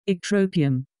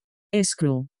ectropium,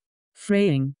 escroll,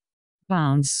 fraying,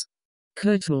 bounce,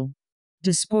 curtle,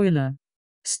 despoiler,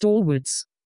 stalwarts,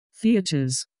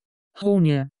 theatres,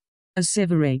 hornea,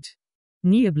 asseverate,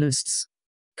 neoblists,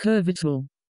 curvital,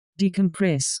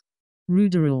 decompress,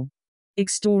 ruderal,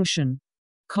 extortion,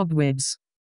 cobwebs,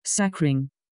 sacring,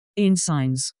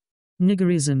 ensigns,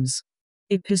 niggerisms,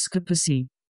 episcopacy,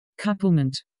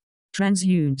 couplement,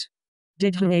 transunt,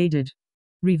 deadheaded,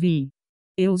 revie,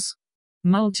 ills,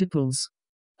 multiples,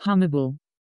 hummable,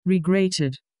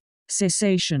 regrated,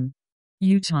 cessation,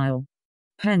 utile,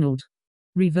 panelled,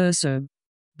 reverso,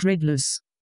 dreadless,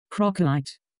 crockite,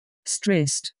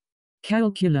 stressed,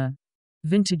 calcular,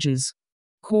 vintages,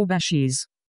 corbashes,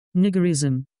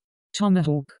 niggerism,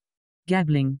 tomahawk,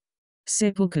 gabbling,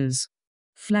 sepulchres,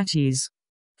 flatties,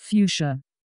 fuchsia,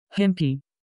 hempy,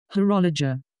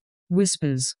 horologer,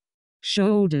 whispers,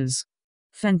 shoulders,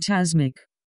 phantasmic,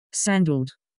 sandaled,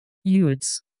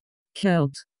 ewits,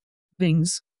 celt,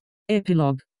 bings,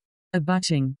 epilogue,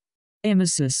 abutting,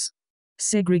 emesis,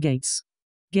 segregates,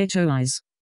 ghettoize,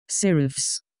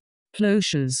 serifs,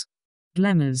 cloches,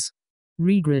 glamours,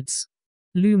 regrets,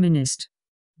 luminist,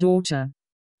 daughter,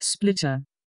 splitter,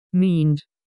 meaned,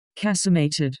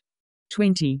 casamated,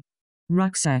 20,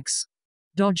 rucksacks,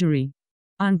 dodgery,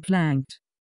 unplanked,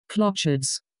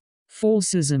 clotchards,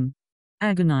 falsism,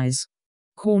 agonize,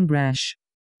 cornbrash,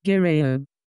 gereo,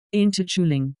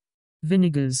 interchuling,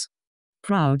 vinegars,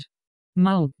 proud,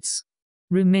 malts,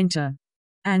 rementa,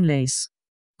 anlace,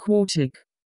 quartic,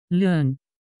 learn,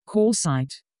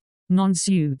 callsight,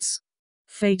 non-suits,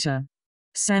 fata,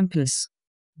 sampus,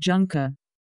 junker,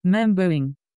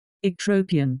 mamboing,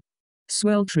 ectropion,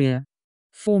 sweltria,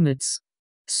 formats,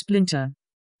 splinter,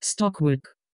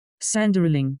 stockwork,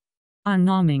 sanderling,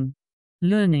 unarming,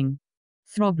 learning,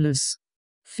 throbless,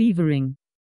 fevering,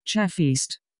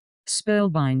 chaffeast,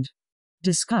 spellbind,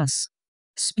 discuss,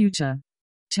 sputer,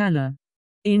 taller,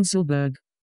 Inselberg,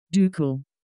 ducal,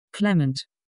 clement,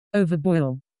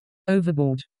 overboil,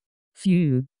 overboard,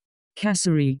 few,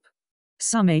 cassareep,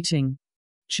 summating,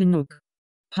 chinook,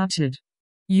 putted,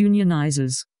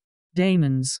 unionizers,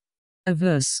 daemons,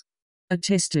 averse,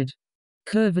 attested,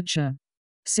 curvature,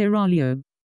 seraglio,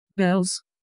 bells,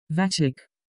 vatic,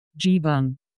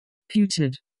 gebung,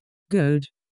 puted, goad,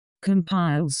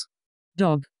 compiles,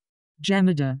 dog,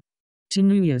 jamada,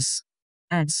 tenuous,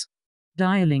 adds,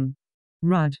 dialing,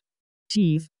 rud,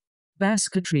 teeth,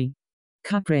 basketry,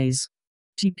 cupraise,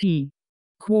 tp,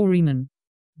 quarryman,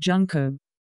 junco,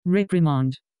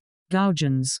 reprimand,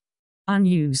 gougens,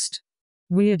 unused,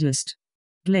 weirdest,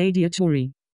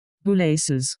 gladiatory,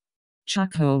 bullaces,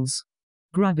 chuckholes,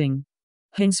 grubbing,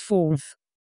 henceforth,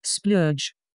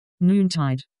 splurge,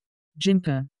 noontide,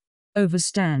 jimper,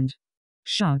 overstand,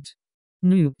 shout,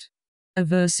 newt,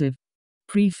 aversive,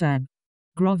 prefab,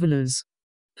 grovelers,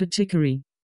 peticary,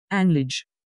 anlage,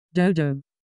 dodo,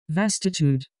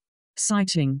 vastitude,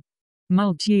 citing,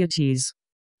 multieties,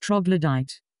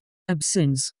 troglodyte,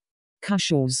 absins,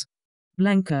 cushaws,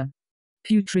 blanca,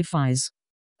 putrefies,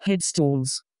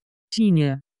 headstalls,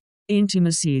 tenia,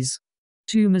 intimacies,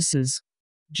 tumuses,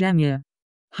 jamia,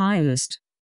 highest,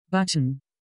 button,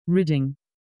 ridding,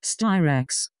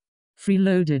 styrax,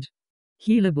 freeloaded,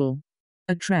 healable,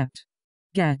 attract,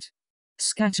 gat,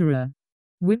 scatterer,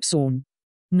 whipsawn,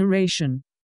 narration,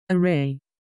 array,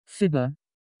 fibber,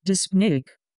 dyspneic,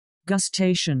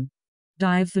 gustation,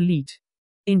 diathlete,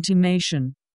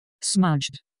 intimation,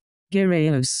 smudged,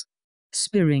 gereos,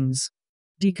 spirings,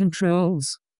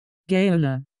 decontrols,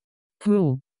 gaola,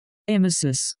 pull,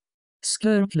 emesis,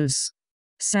 skirtless,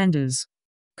 sanders,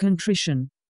 contrition,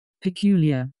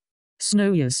 peculiar,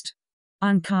 snowiest,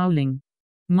 uncowling,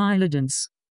 mylodonts,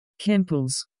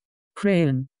 kemples,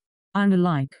 crayon,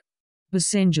 unalike,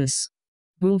 basengus,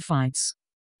 bullfights,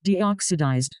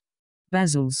 deoxidized,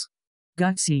 basils,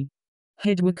 gutsy,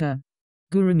 headwicker,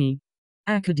 gurumi,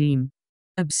 academe,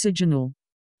 absiginal,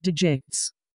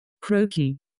 dejects,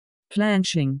 croaky,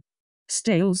 planching,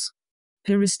 stales,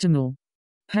 peristomal,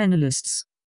 panelists,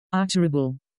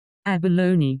 utterable,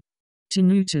 abalone,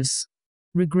 tenutus,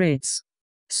 regrets,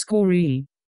 scorii,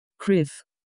 crith,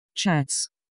 chats,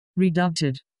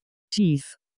 reducted,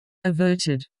 teeth,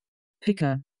 averted,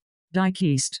 picker,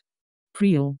 dikeist,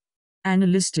 preal,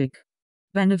 analytic,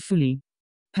 banafuli,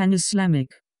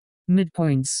 panislamic,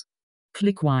 midpoints,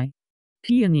 clickwai,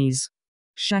 peonies,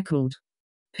 shackled,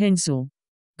 pencil,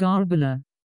 garbler,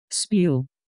 spiel,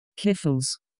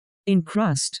 keffels,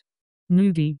 encrust,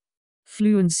 newbie,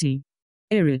 fluency,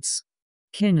 erits,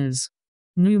 kenners,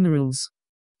 numerals,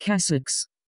 cassocks,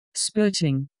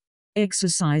 spurting,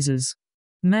 exercises,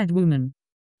 madwoman,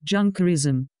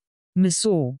 junkerism,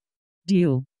 missaw,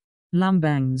 deal,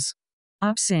 lumbangs,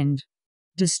 upsend,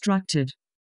 distracted,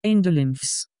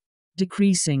 endolymphs,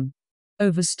 decreasing,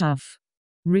 overstuff,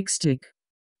 rickstick,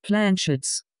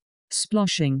 planchets,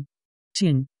 sploshing,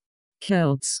 tin,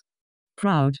 celts,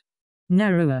 proud,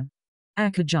 narrower,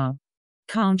 acajou,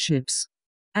 countships,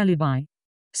 alibi,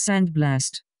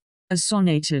 sandblast,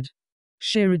 assonated,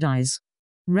 Sheradize,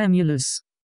 Ramulus,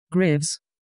 Greves,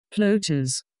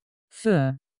 Plotters,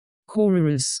 Fur,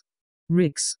 Cororus,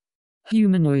 Ricks,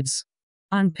 Humanoids,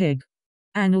 Unpeg,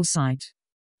 Analcyte,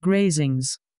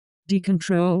 Grazings,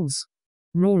 Decontrols,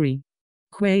 Rory,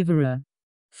 Quaverer,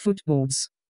 Footboards,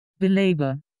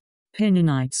 Belabor,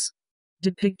 Pennonites,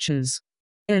 Depictures,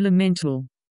 Elemental,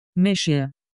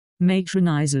 Meshia,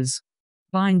 Matronizers,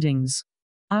 Bindings,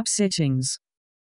 Upsettings,